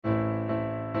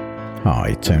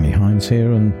Hi, Tony Hines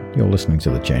here, and you're listening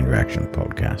to the Chain Reaction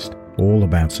Podcast, all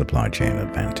about supply chain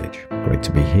advantage. Great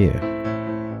to be here.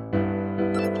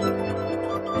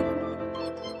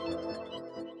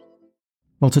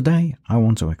 Well, today I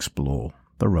want to explore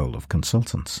the role of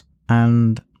consultants,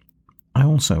 and I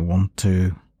also want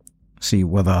to see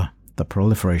whether the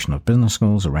proliferation of business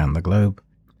schools around the globe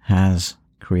has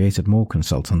created more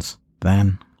consultants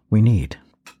than we need.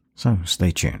 So stay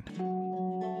tuned.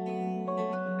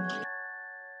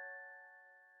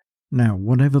 Now,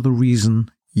 whatever the reason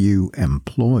you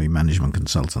employ management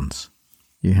consultants,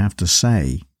 you have to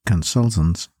say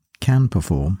consultants can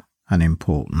perform an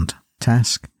important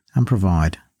task and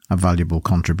provide a valuable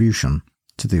contribution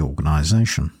to the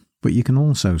organisation. But you can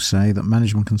also say that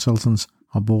management consultants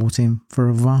are brought in for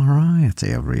a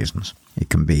variety of reasons. It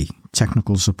can be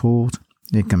technical support,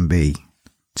 it can be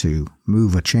to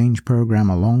move a change program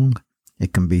along,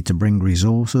 it can be to bring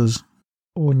resources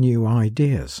or new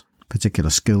ideas, particular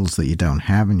skills that you don't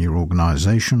have in your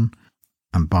organisation,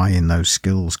 and buy in those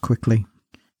skills quickly.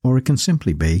 Or it can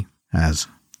simply be, as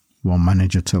one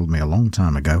manager told me a long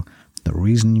time ago, the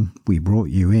reason we brought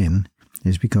you in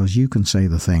is because you can say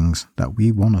the things that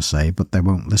we want to say, but they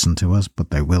won't listen to us,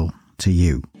 but they will to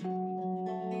you.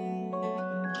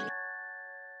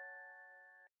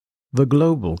 The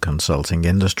global consulting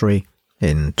industry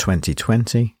in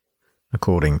 2020,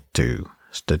 according to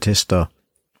Statista,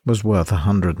 was worth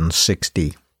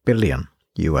 $160 billion.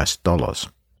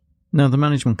 Now, the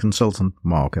management consultant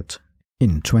market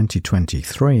in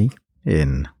 2023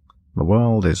 in the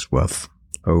world is worth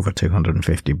over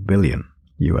 $250 billion.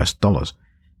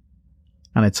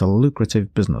 And it's a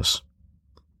lucrative business.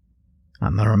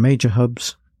 And there are major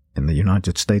hubs in the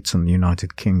United States and the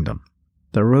United Kingdom.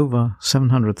 There are over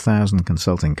 700,000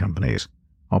 consulting companies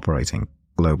operating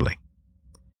globally.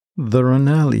 There are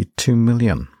nearly 2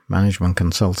 million management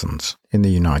consultants in the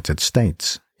United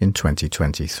States in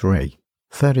 2023.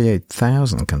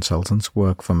 38,000 consultants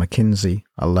work for McKinsey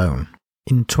alone.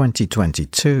 In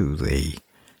 2022, the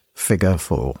figure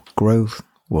for growth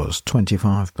was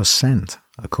 25%,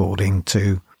 according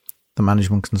to the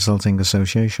Management Consulting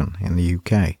Association in the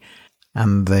UK,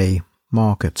 and the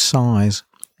market size,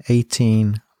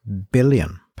 £18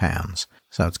 billion.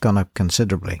 So it's gone up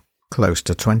considerably, close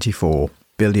to $24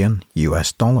 billion.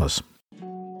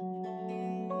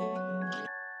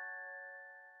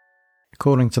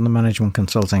 According to the Management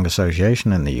Consulting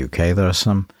Association in the UK, there are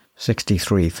some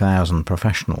 63,000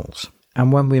 professionals.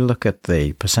 And when we look at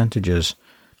the percentages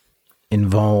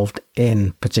involved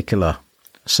in particular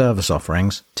service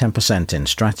offerings, 10% in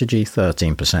strategy,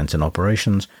 13% in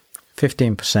operations,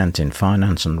 15% in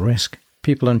finance and risk,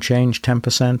 people and change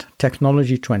 10%,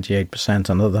 technology 28%,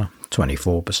 and other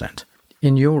 24%.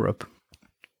 In Europe,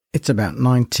 it's about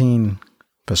 19%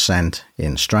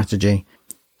 in strategy,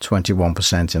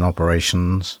 21% in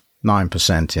operations,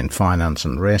 9% in finance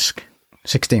and risk,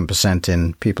 16%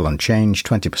 in people and change,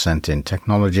 20% in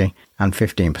technology, and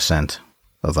 15%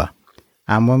 other.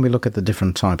 And when we look at the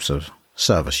different types of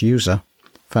service user,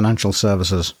 financial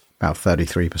services about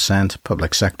 33%,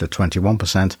 public sector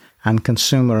 21%, and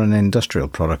consumer and industrial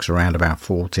products around about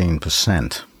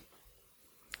 14%.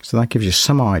 So that gives you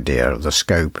some idea of the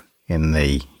scope in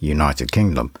the United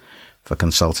Kingdom for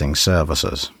consulting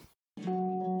services.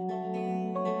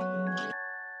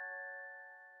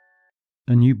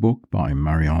 A new book by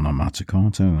Mariana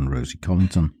Mazzucato and Rosie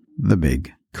Collington, The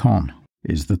Big Con,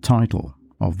 is the title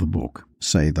of the book.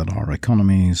 Say that our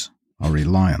economies are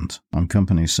reliant on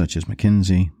companies such as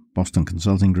McKinsey, Boston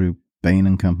Consulting Group,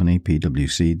 Bain & Company,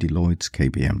 PwC, Deloitte,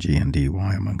 KPMG and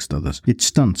EY, amongst others. It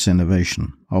stunts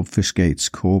innovation, obfuscates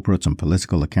corporate and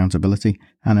political accountability,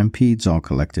 and impedes our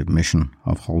collective mission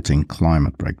of halting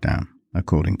climate breakdown,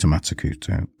 according to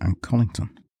Mazzucato and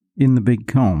Collington. In The Big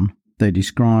Con, they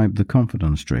describe the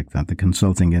confidence trick that the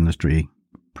consulting industry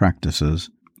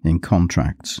practices in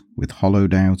contracts with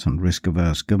hollowed-out and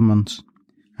risk-averse governments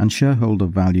and shareholder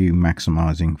value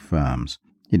maximising firms.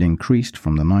 It increased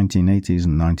from the 1980s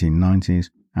and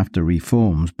 1990s after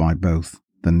reforms by both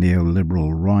the neoliberal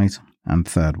right and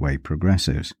third-way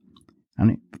progressives,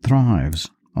 and it thrives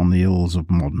on the ills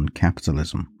of modern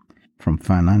capitalism, from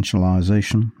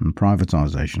financialisation and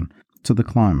privatisation to the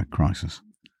climate crisis.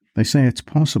 They say it's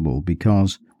possible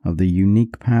because of the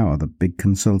unique power that big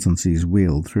consultancies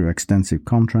wield through extensive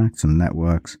contracts and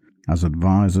networks as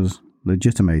advisors,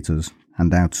 legitimators,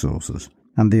 and outsourcers,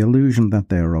 and the illusion that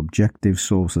they are objective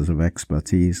sources of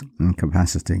expertise and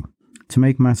capacity. To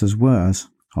make matters worse,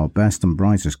 our best and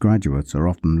brightest graduates are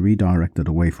often redirected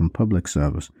away from public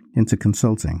service into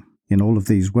consulting. In all of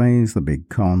these ways, the Big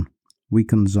Con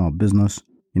weakens our business,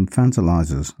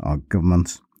 infantilizes our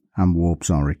governments, and warps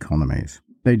our economies.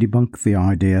 They debunk the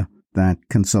idea that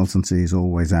consultancies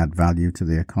always add value to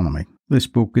the economy. This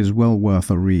book is well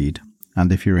worth a read,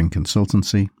 and if you're in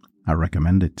consultancy, I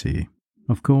recommend it to you.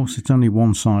 Of course, it's only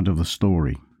one side of the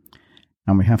story,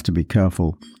 and we have to be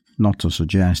careful not to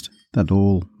suggest that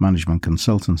all management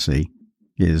consultancy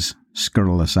is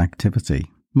scurrilous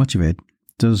activity. Much of it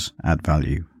does add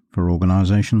value for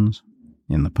organisations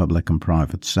in the public and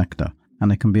private sector,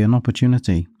 and it can be an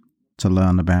opportunity to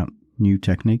learn about new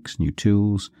techniques, new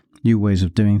tools, new ways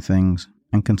of doing things,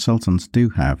 and consultants do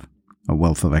have a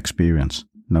wealth of experience,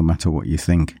 no matter what you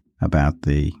think about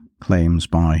the claims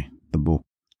by the book.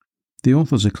 The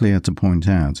authors are clear to point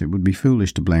out it would be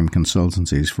foolish to blame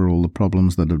consultancies for all the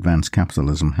problems that advanced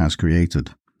capitalism has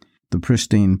created. The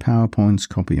pristine PowerPoints,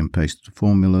 copy and paste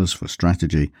formulas for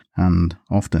strategy, and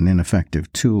often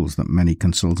ineffective tools that many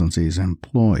consultancies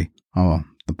employ are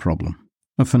the problem.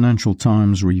 A Financial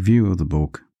Times review of the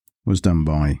book was done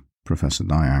by Professor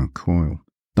Diane Coyle.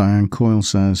 Diane Coyle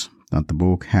says that the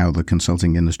book, How the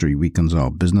Consulting Industry Weakens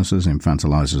Our Businesses,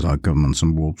 Infantilizes Our Governments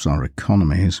and Warps Our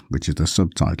Economies, which is the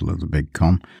subtitle of the big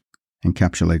con,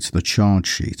 encapsulates the charge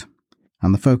sheet.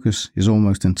 And the focus is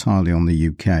almost entirely on the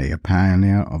UK, a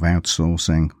pioneer of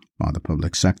outsourcing by the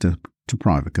public sector to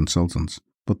private consultants.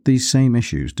 But these same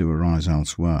issues do arise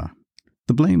elsewhere.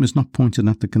 The blame is not pointed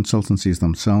at the consultancies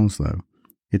themselves, though.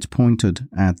 It's pointed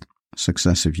at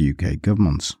successive UK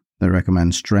governments. They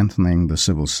recommend strengthening the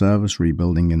civil service,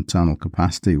 rebuilding internal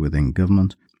capacity within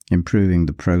government, improving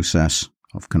the process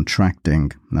of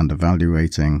contracting and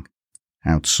evaluating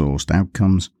outsourced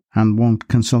outcomes, and want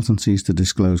consultancies to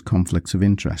disclose conflicts of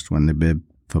interest when they bid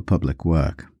for public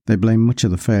work. They blame much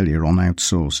of the failure on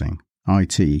outsourcing,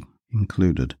 IT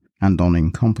included, and on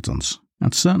incompetence.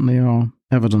 And certainly our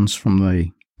evidence from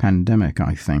the pandemic,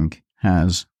 I think,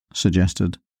 has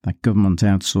suggested that government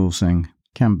outsourcing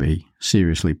can be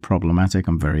seriously problematic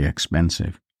and very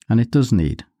expensive, and it does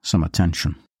need some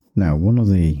attention. Now, one of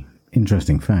the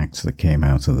interesting facts that came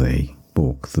out of the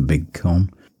book, The Big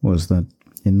Con, was that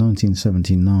in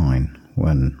 1979,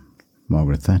 when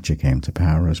Margaret Thatcher came to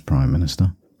power as Prime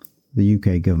Minister, the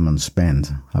UK government spent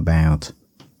about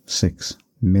 $6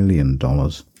 million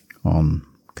on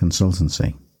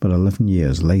consultancy. But 11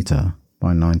 years later,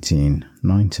 by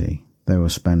 1990, they were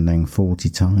spending 40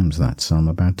 times that sum,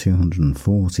 about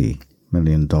 $240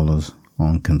 million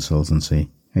on consultancy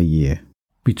a year.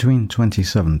 Between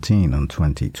 2017 and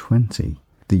 2020,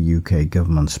 the UK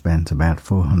government spent about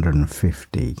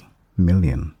 £450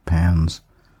 million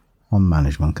on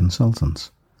management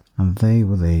consultants, and they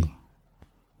were the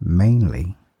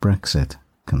mainly Brexit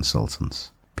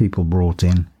consultants, people brought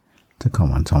in to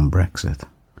comment on Brexit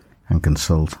and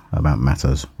consult about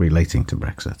matters relating to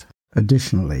Brexit.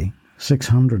 Additionally,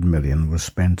 $600 million was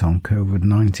spent on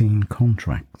COVID-19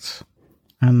 contracts,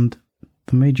 and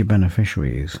the major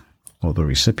beneficiaries, or the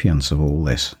recipients of all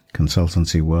this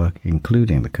consultancy work,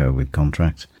 including the COVID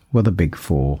contracts, were the big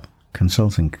four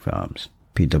consulting firms: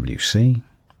 PwC,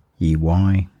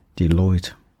 EY,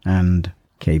 Deloitte, and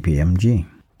KPMG.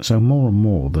 So more and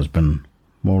more there's been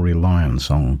more reliance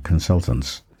on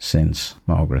consultants since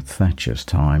Margaret Thatcher's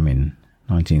time in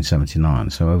 1979.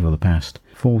 So over the past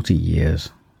 40 years,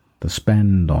 the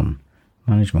spend on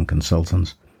management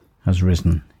consultants has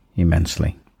risen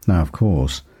immensely. Now, of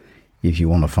course, if you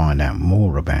want to find out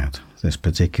more about this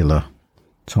particular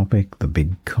topic, The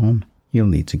Big Con, you'll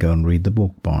need to go and read the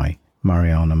book by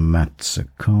Mariana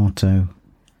Mazzucato,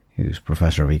 who's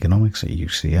Professor of Economics at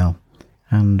UCL,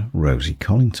 and Rosie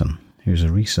Collington, who's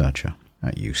a researcher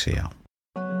at UCL.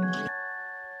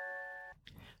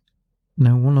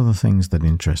 Now, one of the things that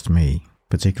interests me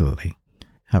particularly,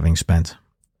 having spent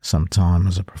some time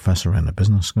as a professor in a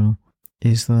business school,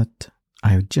 is that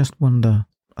I just wonder,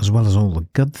 as well as all the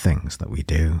good things that we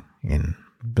do in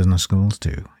business schools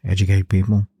to educate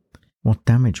people, what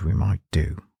damage we might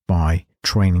do by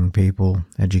training people,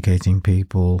 educating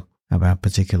people about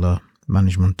particular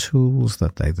management tools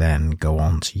that they then go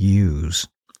on to use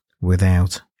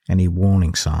without any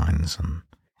warning signs and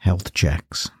health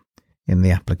checks in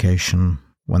the application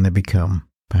when they become,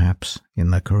 perhaps in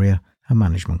their career, a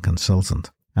management consultant.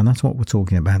 And that's what we're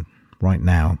talking about right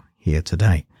now, here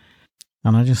today.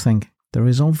 And I just think there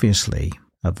is obviously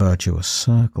a virtuous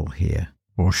circle here,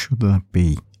 or should there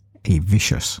be a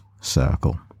vicious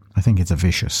circle? I think it's a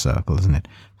vicious circle, isn't it?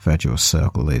 Virtuous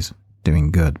circle is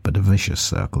doing good, but a vicious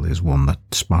circle is one that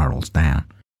spirals down,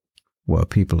 where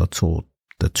people are taught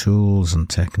the tools and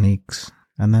techniques,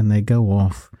 and then they go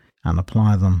off and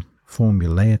apply them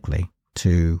formulaically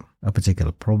to a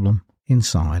particular problem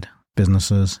inside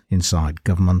businesses, inside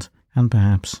government, and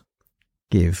perhaps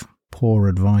give poor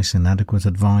advice, inadequate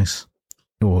advice,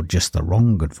 or just the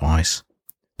wrong advice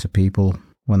to people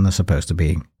when they're supposed to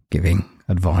be giving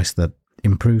advice that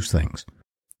improves things.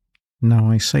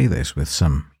 Now, I say this with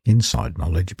some inside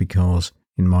knowledge because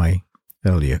in my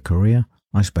earlier career,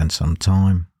 I spent some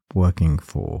time working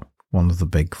for one of the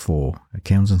big 4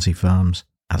 accountancy firms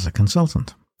as a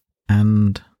consultant.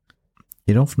 And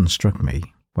it often struck me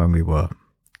when we were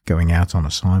going out on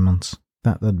assignments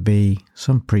that there'd be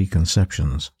some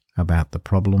preconceptions about the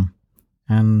problem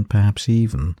and perhaps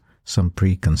even some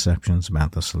preconceptions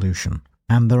about the solution.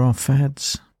 And there are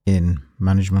fads in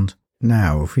management.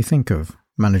 Now, if we think of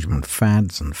management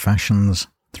fads and fashions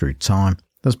through time,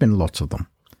 there's been lots of them.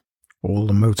 All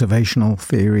the motivational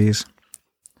theories,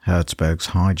 Hertzberg's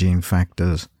hygiene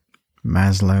factors,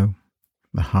 Maslow,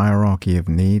 the hierarchy of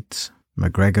needs,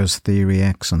 McGregor's theory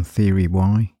X and theory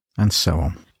Y, and so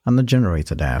on. And they're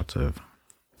generated out of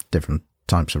different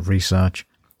types of research.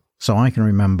 So I can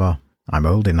remember, I'm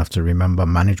old enough to remember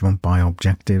management by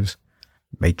objectives,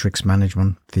 matrix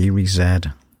management, theory Z.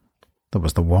 There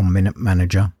was the 1-minute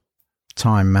manager,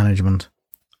 time management,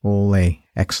 all the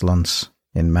excellence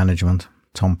in management,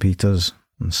 Tom Peters,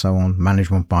 and so on,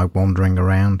 management by wandering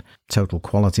around, total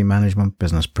quality management,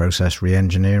 business process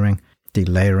re-engineering,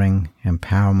 delayering,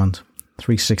 empowerment,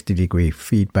 360-degree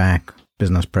feedback,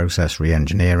 business process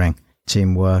re-engineering,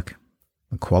 teamwork,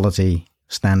 quality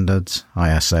standards,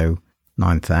 ISO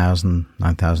 9000,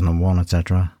 9001,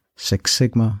 etc., Six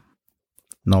Sigma,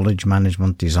 knowledge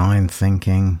management, design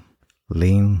thinking,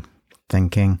 lean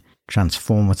thinking,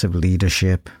 transformative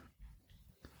leadership,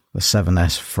 the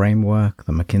 7S framework,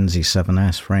 the McKinsey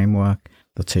 7S framework,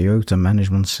 the Toyota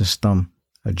management system,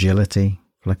 agility,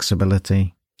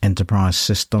 flexibility, enterprise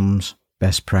systems,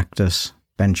 best practice,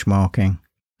 benchmarking.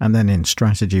 And then in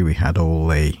strategy, we had all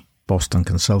the Boston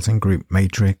Consulting Group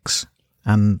matrix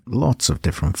and lots of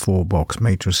different 4-box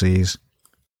matrices,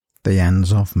 the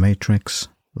Anzoff matrix,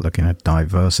 looking at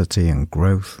diversity and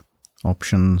growth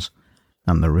options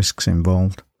and the risks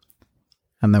involved.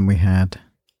 And then we had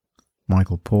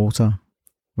Michael Porter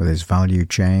with his value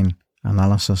chain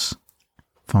analysis,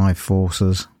 5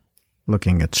 forces,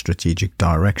 looking at strategic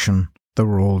direction. There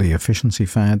were all the efficiency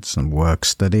fads and work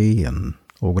study and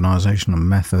organizational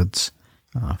methods,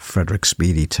 Frederick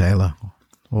Speedy Taylor,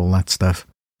 all that stuff.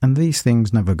 And these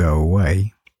things never go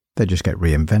away. They just get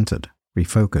reinvented,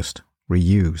 refocused,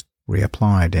 reused,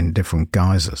 reapplied in different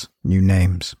guises, new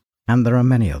names. And there are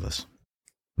many others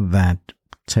that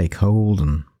take hold,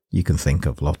 and you can think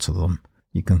of lots of them.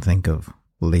 You can think of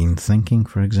lean thinking,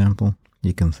 for example.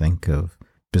 You can think of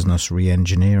business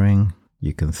re-engineering.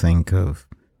 You can think of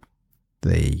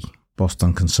the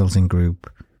Boston Consulting Group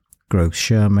growth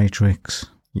share matrix.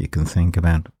 You can think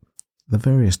about the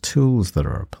various tools that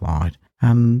are applied.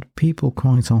 And people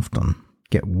quite often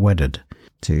get wedded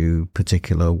to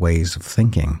particular ways of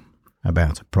thinking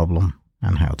about a problem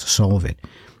and how to solve it.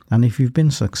 And if you've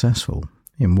been successful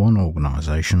in one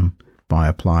organization by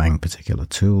applying particular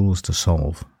tools to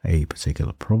solve a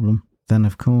particular problem, then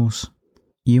of course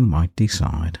you might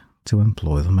decide to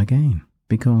employ them again,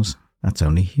 because that's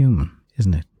only human,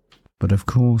 isn't it? But of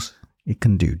course it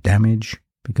can do damage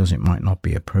because it might not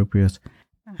be appropriate,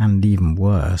 and even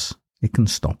worse, it can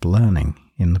stop learning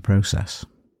in the process.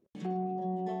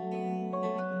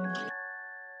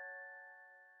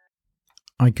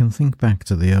 I can think back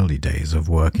to the early days of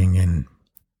working in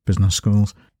business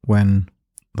schools when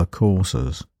the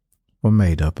courses were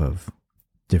made up of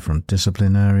different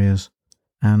discipline areas,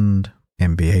 and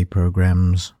MBA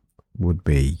programs would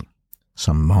be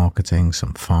some marketing,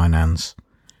 some finance,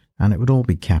 and it would all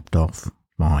be capped off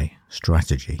by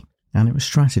strategy. And it was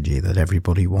strategy that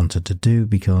everybody wanted to do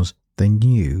because they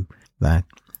knew that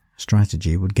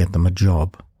strategy would get them a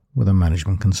job with a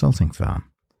management consulting firm.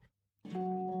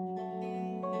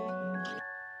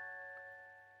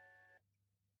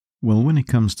 Well, when it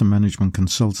comes to management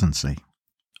consultancy,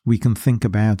 we can think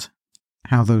about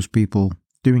how those people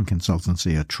doing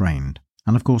consultancy are trained.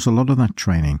 And of course, a lot of that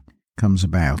training comes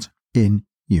about in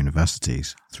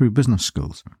universities, through business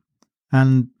schools.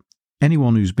 And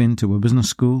anyone who's been to a business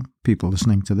school, people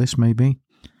listening to this maybe,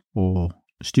 or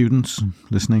students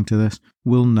listening to this,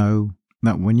 will know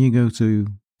that when you go to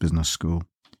business school,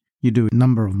 you do a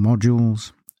number of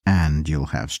modules, and you'll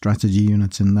have strategy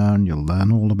units in there, and you'll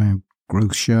learn all about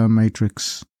growth share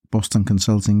matrix, Boston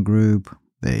Consulting Group,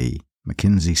 the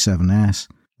McKinsey 7S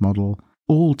model,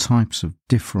 all types of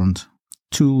different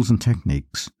tools and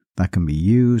techniques that can be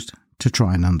used to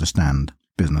try and understand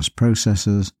business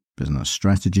processes, business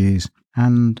strategies,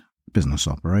 and business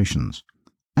operations.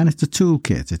 And it's a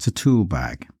toolkit, it's a tool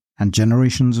bag. And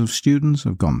generations of students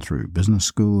have gone through business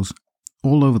schools,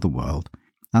 all over the world,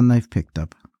 and they've picked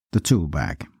up the tool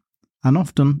bag. And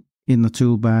often in the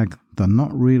tool bag, they're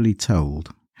not really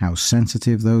told how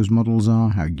sensitive those models are,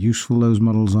 how useful those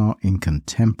models are in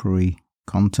contemporary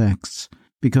contexts,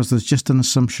 because there's just an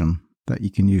assumption that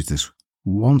you can use this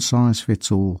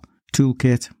one-size-fits-all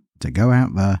toolkit to go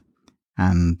out there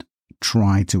and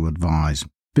try to advise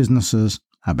businesses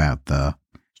about their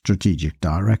strategic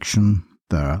direction,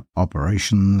 their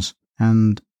operations,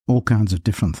 and all kinds of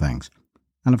different things.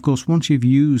 And of course, once you've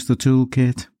used the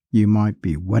toolkit, you might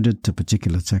be wedded to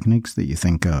particular techniques that you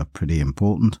think are pretty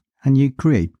important, and you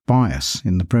create bias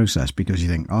in the process because you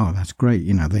think, oh, that's great,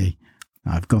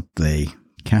 I've got the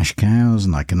cash cows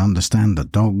and I can understand the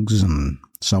dogs and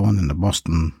so on in the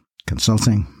Boston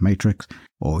Consulting Matrix.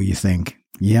 Or you think,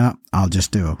 yeah, I'll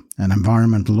just do an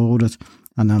environmental audit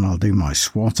and then I'll do my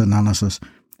SWOT analysis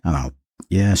and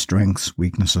strengths,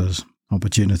 weaknesses,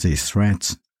 opportunities,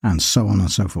 threats, and so on and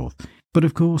so forth. But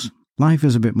of course, life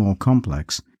is a bit more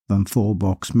complex than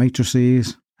 4-box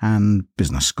matrices and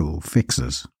business school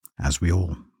fixes, as we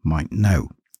all might know.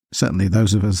 Certainly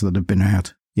those of us that have been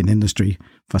out in industry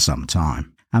for some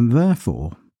time. And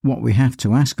therefore, what we have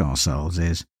to ask ourselves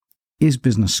is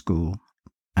business school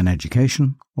an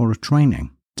education or a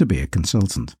training to be a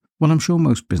consultant? Well, I'm sure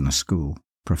most business school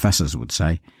professors would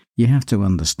say you have to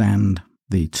understand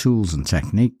the tools and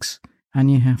techniques,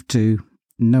 and you have to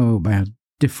know about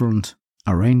different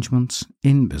arrangements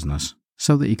in business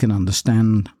so that you can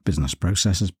understand business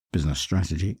processes, business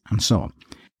strategy, and so on.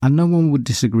 And no one would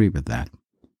disagree with that.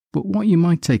 But what you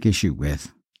might take issue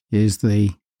with is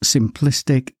the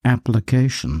simplistic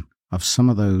application of some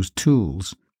of those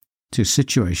tools to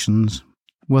situations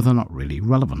where they're not really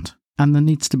relevant. And there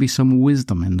needs to be some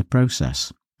wisdom in the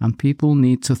process. And people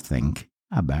need to think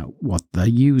about what they're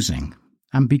using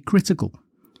and be critical.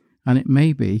 And it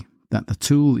may be that the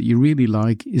tool that you really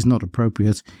like is not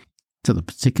appropriate to the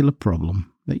particular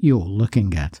problem that you're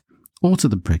looking at, or to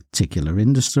the particular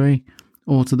industry,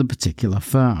 or to the particular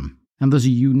firm. And there's a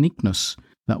uniqueness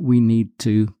that we need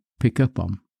to pick up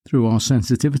on through our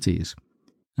sensitivities.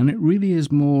 And it really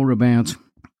is more about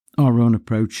our own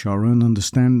approach, our own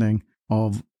understanding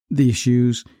of the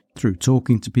issues through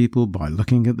talking to people, by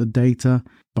looking at the data,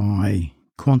 by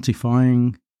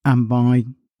quantifying, and by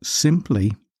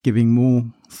simply giving more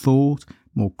thought,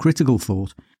 more critical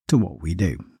thought to what we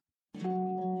do.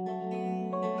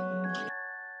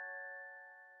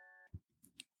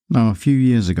 Now, a few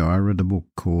years ago, I read a book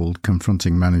called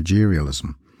Confronting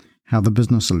Managerialism, How the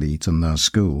Business Elite and Their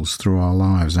Schools Threw Our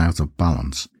Lives Out of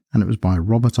Balance, and it was by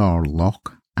Robert R.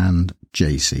 Locke and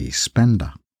J.C.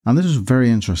 Spender. And this is a very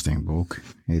interesting book.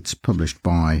 It's published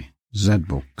by Z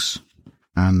Books,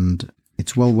 and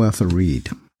it's well worth a read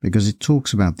because it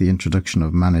talks about the introduction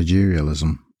of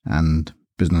managerialism and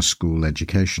business school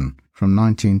education from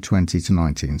 1920 to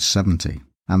 1970,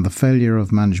 and the failure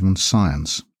of management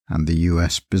science and the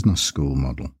US business school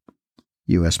model.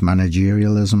 US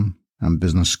managerialism and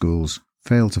business schools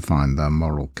failed to find their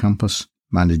moral compass,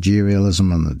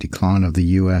 managerialism and the decline of the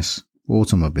US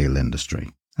automobile industry,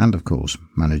 and of course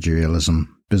managerialism,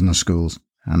 business schools,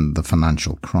 and the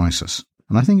financial crisis.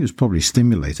 And I think it was probably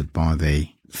stimulated by the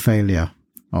failure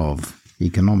of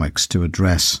economics to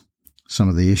address some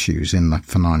of the issues in the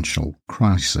financial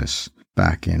crisis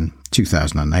back in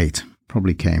 2008.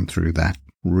 Probably came through that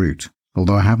route.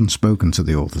 Although I haven't spoken to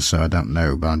the author, so I don't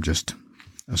know, but I'm just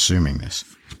assuming this.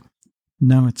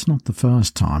 No, it's not the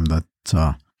first time that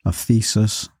a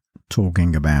thesis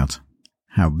talking about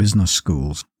how business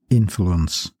schools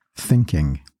influence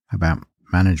thinking about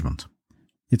management.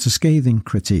 It's a scathing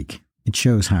critique. It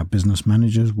shows how business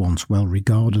managers, once well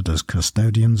regarded as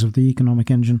custodians of the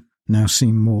economic engine, now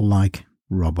seem more like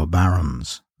robber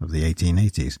barons of the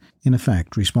 1880s. In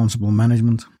effect, responsible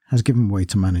management has given way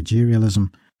to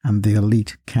managerialism, and the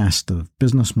elite caste of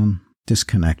businessmen,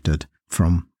 disconnected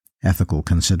from ethical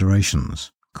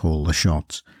considerations, call the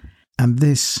shots. And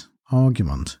this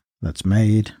argument that's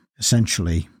made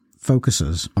essentially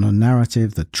focuses on a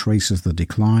narrative that traces the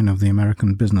decline of the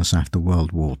American business after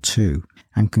World War II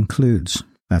and concludes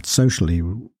that socially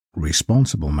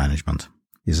responsible management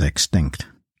is extinct.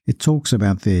 It talks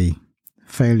about the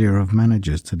failure of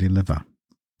managers to deliver,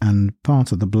 and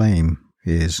part of the blame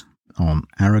is on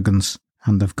arrogance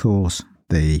and, of course,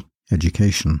 the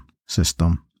education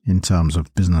system in terms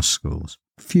of business schools.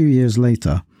 A few years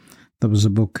later, there was a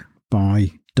book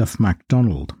by Duff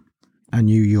MacDonald, a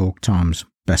New York Times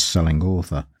best-selling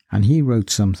author, and he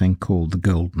wrote something called The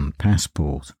Golden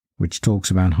Passport, which talks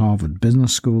about Harvard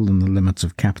Business School and the limits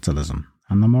of capitalism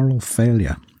and the moral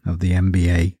failure of the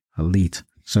MBA elite.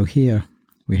 So here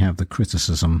we have the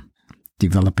criticism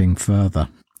developing further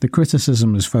The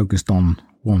criticism is focused on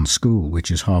one school,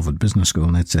 which is Harvard Business School,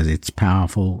 and it says it's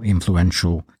powerful,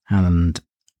 influential, and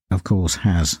of course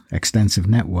has extensive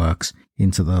networks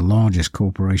into the largest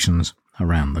corporations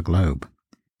around the globe.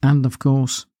 And of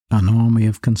course, an army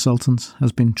of consultants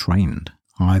has been trained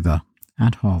either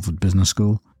at Harvard Business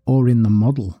School or in the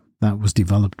model that was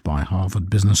developed by Harvard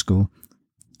Business School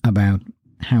about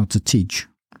how to teach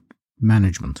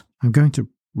management. I'm going to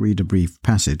read a brief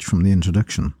passage from the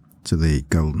introduction to the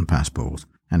Golden Passport,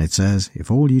 and it says, if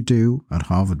all you do at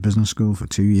Harvard Business School for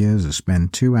 2 years is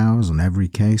spend 2 hours on every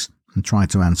case and try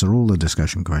to answer all the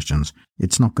discussion questions,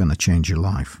 it's not going to change your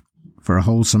life. For a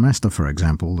whole semester, for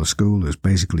example, the school is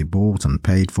basically bought and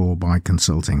paid for by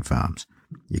consulting firms.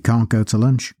 You can't go to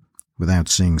lunch without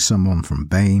seeing someone from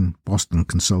Bain, Boston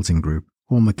Consulting Group,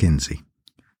 or McKinsey.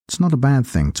 It's not a bad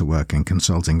thing to work in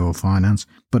consulting or finance,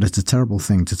 but it's a terrible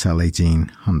thing to tell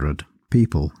 1,800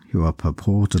 people who are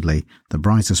purportedly the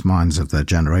brightest minds of their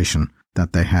generation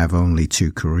that they have only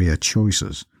 2 career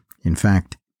choices. In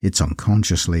fact, it's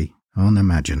unconsciously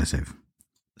unimaginative.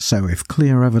 So if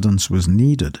clear evidence was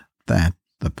needed that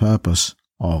the purpose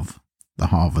of the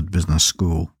Harvard Business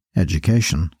School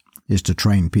education is to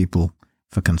train people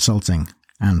for consulting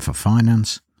and for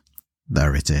finance,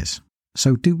 there it is.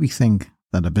 So do we think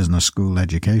that a business school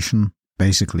education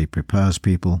basically prepares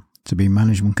people to be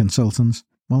management consultants?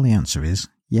 Well, the answer is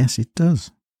yes, it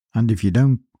does. And if you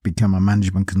don't become a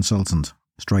management consultant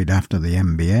straight after the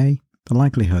MBA, the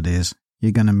likelihood is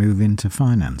you're going to move into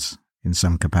finance in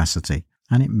some capacity,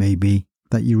 and it may be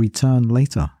that you return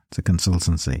later to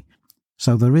consultancy.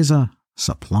 So there is a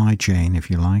supply chain, if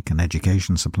you like, an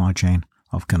education supply chain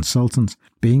of consultants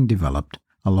being developed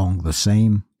along the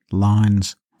same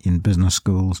lines in business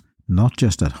schools, not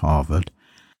just at Harvard,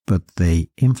 but the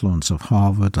influence of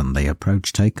Harvard and the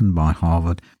approach taken by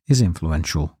Harvard is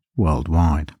influential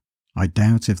worldwide. I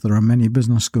doubt if there are many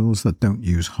business schools that don't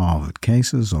use Harvard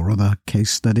cases or other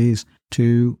case studies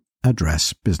to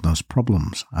address business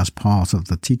problems as part of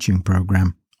the teaching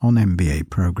program on MBA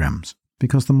programs,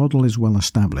 because the model is well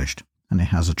established and it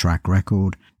has a track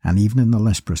record, and even in the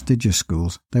less prestigious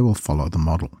schools, they will follow the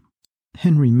model.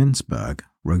 Henry Mintzberg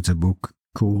wrote a book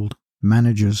called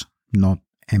Managers, Not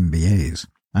MBAs,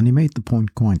 and he made the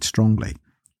point quite strongly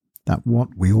that what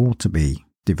we ought to be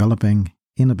developing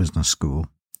in a business school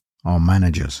are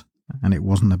managers, and it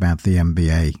wasn't about the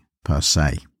MBA per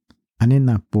se. And in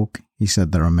that book, he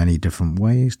said there are many different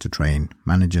ways to train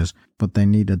managers, but they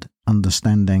needed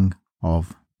understanding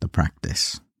of the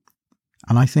practice.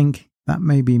 And I think that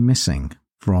may be missing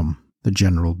from the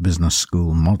general business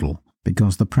school model,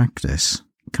 because the practice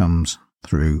comes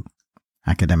through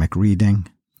academic reading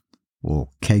or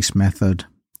case method,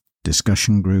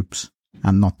 discussion groups,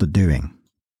 and not the doing.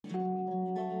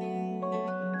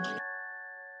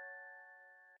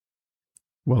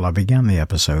 Well, I began the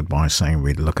episode by saying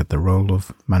we'd look at the role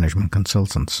of management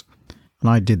consultants. And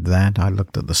I did that. I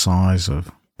looked at the size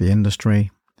of the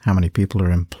industry, how many people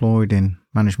are employed in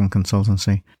management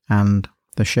consultancy, and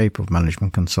the shape of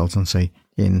management consultancy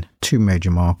in 2 major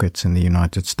markets in the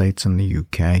United States and the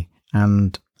UK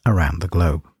and around the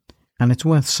globe. And it's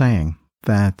worth saying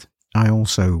that I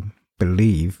also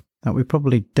believe that we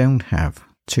probably don't have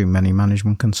too many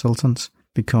management consultants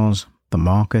because the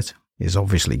market is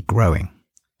obviously growing.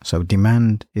 So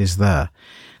demand is there.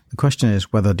 The question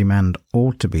is whether demand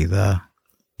ought to be there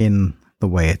in the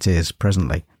way it is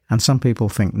presently. And some people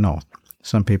think not.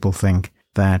 Some people think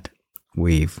that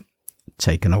we've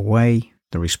taken away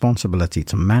the responsibility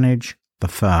to manage the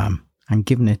firm and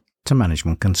given it to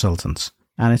management consultants.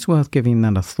 And it's worth giving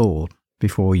that a thought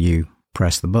before you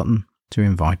press the button to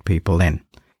invite people in.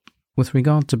 With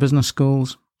regard to business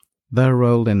schools, their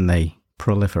role in the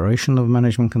proliferation of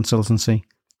management consultancy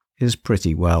is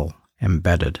pretty well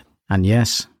embedded. And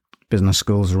yes, business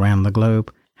schools around the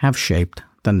globe have shaped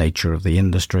the nature of the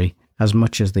industry as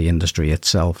much as the industry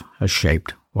itself has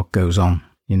shaped what goes on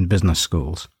in business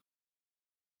schools.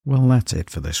 Well, that's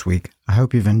it for this week. I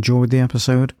hope you've enjoyed the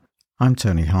episode. I'm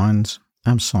Tony Hines.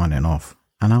 I'm signing off,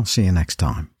 and I'll see you next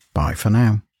time. Bye for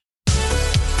now.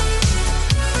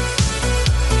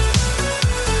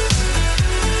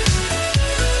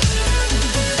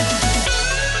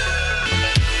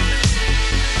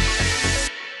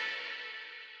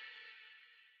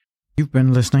 You've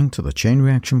been listening to the Chain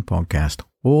Reaction Podcast,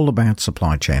 all about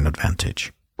supply chain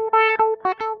advantage.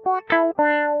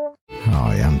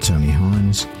 Hi, I'm Tony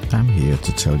Hines. I'm here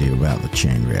to tell you about the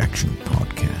Chain Reaction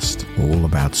Podcast, all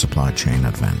about supply chain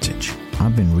advantage.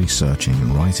 I've been researching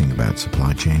and writing about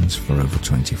supply chains for over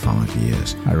 25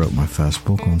 years. I wrote my first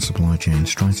book on supply chain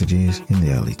strategies in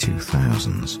the early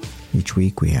 2000s. Each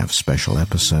week we have special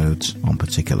episodes on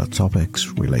particular topics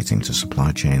relating to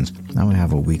supply chains, and we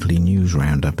have a weekly news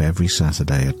roundup every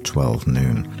Saturday at 12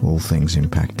 noon, all things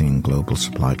impacting global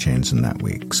supply chains in that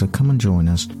week. So come and join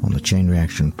us on the Chain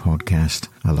Reaction podcast.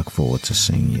 I look forward to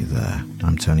seeing you there.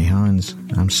 I'm Tony Hines.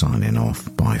 I'm signing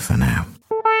off. Bye for now.